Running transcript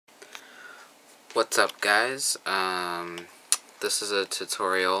What's up, guys? This is a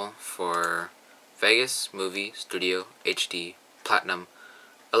tutorial for Vegas Movie Studio HD Platium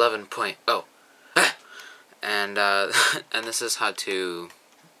 11.0. And and this is how to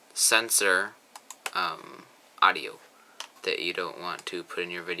censor audio that you don't want to put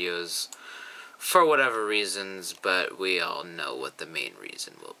in your videos for whatever reasons, but we all know what the main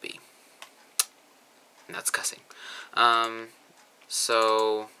reason will be. And that's cussing.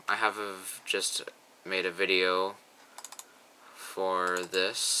 So I have just made a video for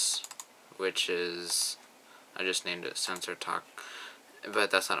this, which is, I just named it Censor Talk, but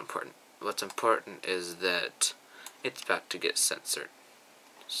that's not important. What's important is that it's about to get censored.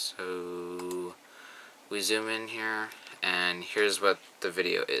 So we zoom in here, and here's what the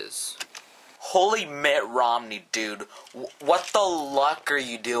video is. Holy Mitt Romney, dude. What the luck are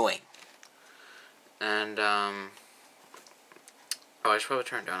you doing? And, oh, I should probably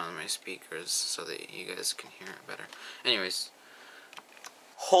turn it down on my speakers so that you guys can hear it better. Anyways.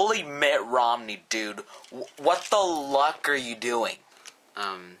 Holy Mitt Romney, dude. What the luck are you doing?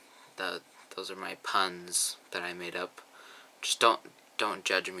 Those are my puns that I made up. Just don't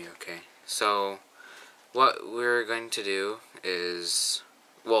judge me, okay? So, what we're going to do is,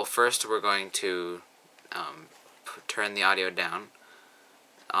 well, first we're going to turn the audio down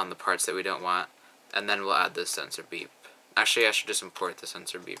on the parts that we don't want, and then we'll add the censor beep. Actually, I should just import the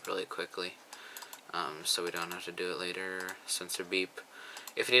censor beep really quickly, so we don't have to do it later. Censor beep.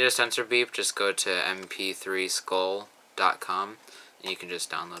 If you need a censor beep, just go to mp3skull.com, and you can just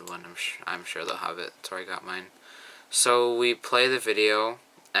download one. I'm sure they'll have it. That's where I got mine. So we play the video,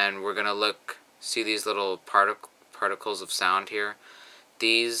 and we're gonna see these little particles of sound here.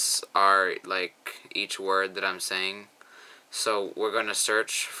 These are like each word that I'm saying. So we're gonna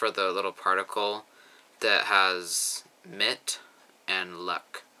search for the little particle that has Mitt and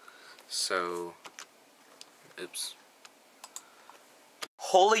luck. So, oops.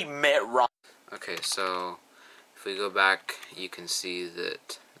 Holy Mitt Romney. Okay, so if we go back, you can see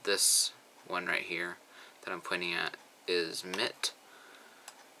that this one right here that I'm pointing at is Mitt,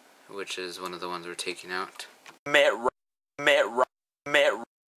 which is one of the ones we're taking out. Mitt.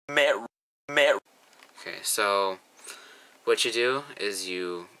 Okay, so what you do is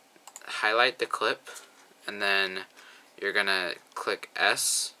you highlight the clip, and then you're gonna click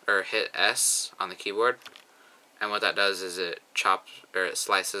S, or hit S on the keyboard, and what that does is it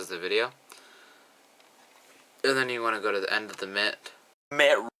slices the video. And then you want to go to the end of the Mitt.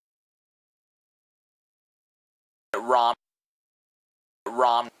 Rom.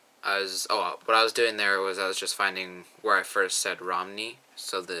 What I was doing there was I was just finding where I first said Romney,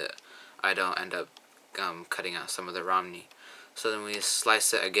 so that I don't end up cutting out some of the Romney. So then we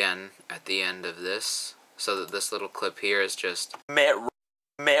slice it again at the end of this, so that this little clip here is just Mitt.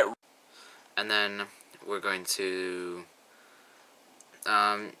 And then we're going to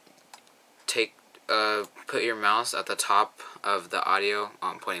put your mouse at the top of the audio. Oh,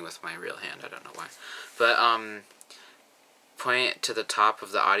 I'm pointing with my real hand, I don't know why. But point it to the top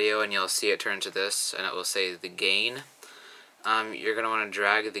of the audio, and you'll see it turn to this, and it will say the gain. You're going to want to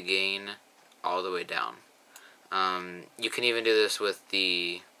drag the gain all the way down. You can even do this with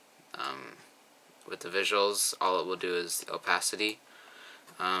the visuals. All it will do is the opacity,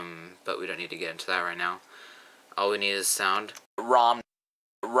 but we don't need to get into that right now. All we need is sound.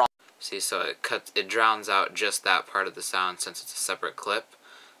 See, so it drowns out just that part of the sound since it's a separate clip.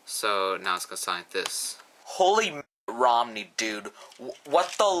 So now it's gonna sound like this. Holy Mitt Romney, dude.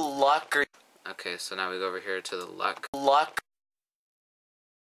 What the luck are... Okay, so now we go over here to the luck.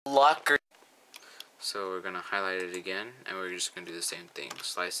 So we're gonna highlight it again, and we're just gonna do the same thing.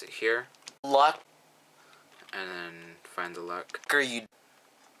 Slice it here. Luck. And then find the luck. Are you...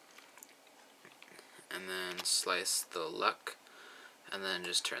 And then slice the luck, and then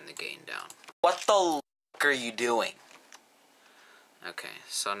just turn the gain down. What the luck are you doing? Okay,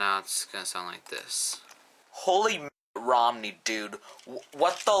 so now it's gonna sound like this. Holy Mitt Romney, dude.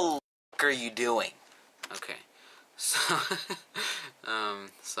 What the luck are you doing? Okay, so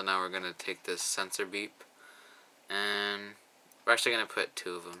so now we're gonna take this censor beep, and we're actually gonna put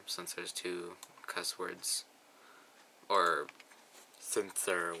two of them since there's two cuss words, or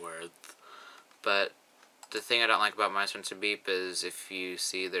censor words. But the thing I don't like about my censor beep is if you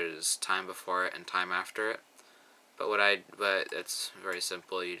see there's time before it and time after it. But it's very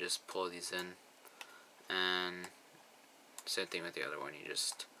simple. You just pull these in, and same thing with the other one. You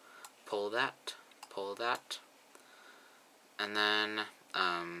just pull that, and then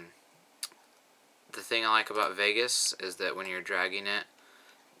the thing I like about Vegas is that when you're dragging it,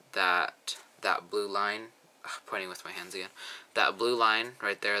 that blue line, pointing with my hands again, that blue line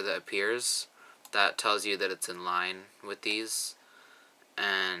right there that appears, that tells you that it's in line with these,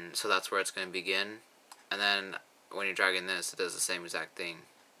 and so that's where it's going to begin. And then when you're dragging this, it does the same exact thing.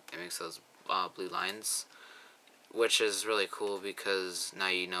 It makes those blue lines, which is really cool because now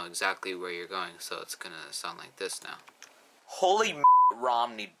you know exactly where you're going, so it's going to sound like this now. Holy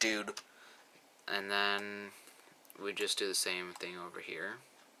Romney, dude. And then we just do the same thing over here.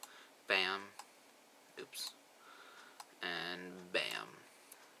 Bam. Oops. And bam.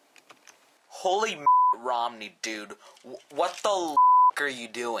 Holy Romney, dude. What the are you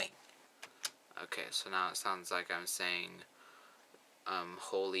doing? Okay, so now it sounds like I'm saying,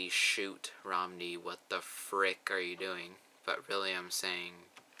 holy shoot, Romney, what the frick are you doing? But really I'm saying,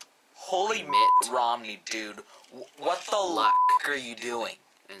 holy Romney, dude. What the luck are you doing?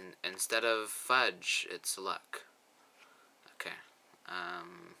 And instead of fudge, it's luck. Okay.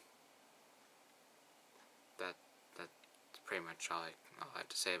 That's pretty much all I have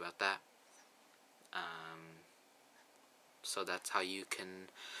to say about that. So that's how you can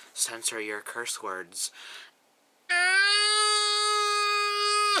censor your curse words.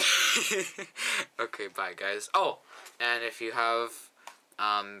 Okay, bye guys. Oh, and if you have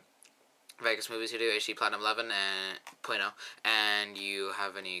Vegas Movie Studio HD Platium 11 and .0, and you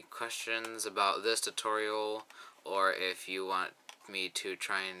have any questions about this tutorial, or if you want me to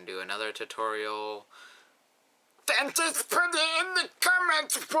try and do another tutorial, then just put it in the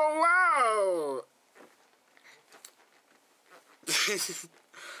comments below.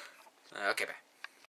 Okay, bye.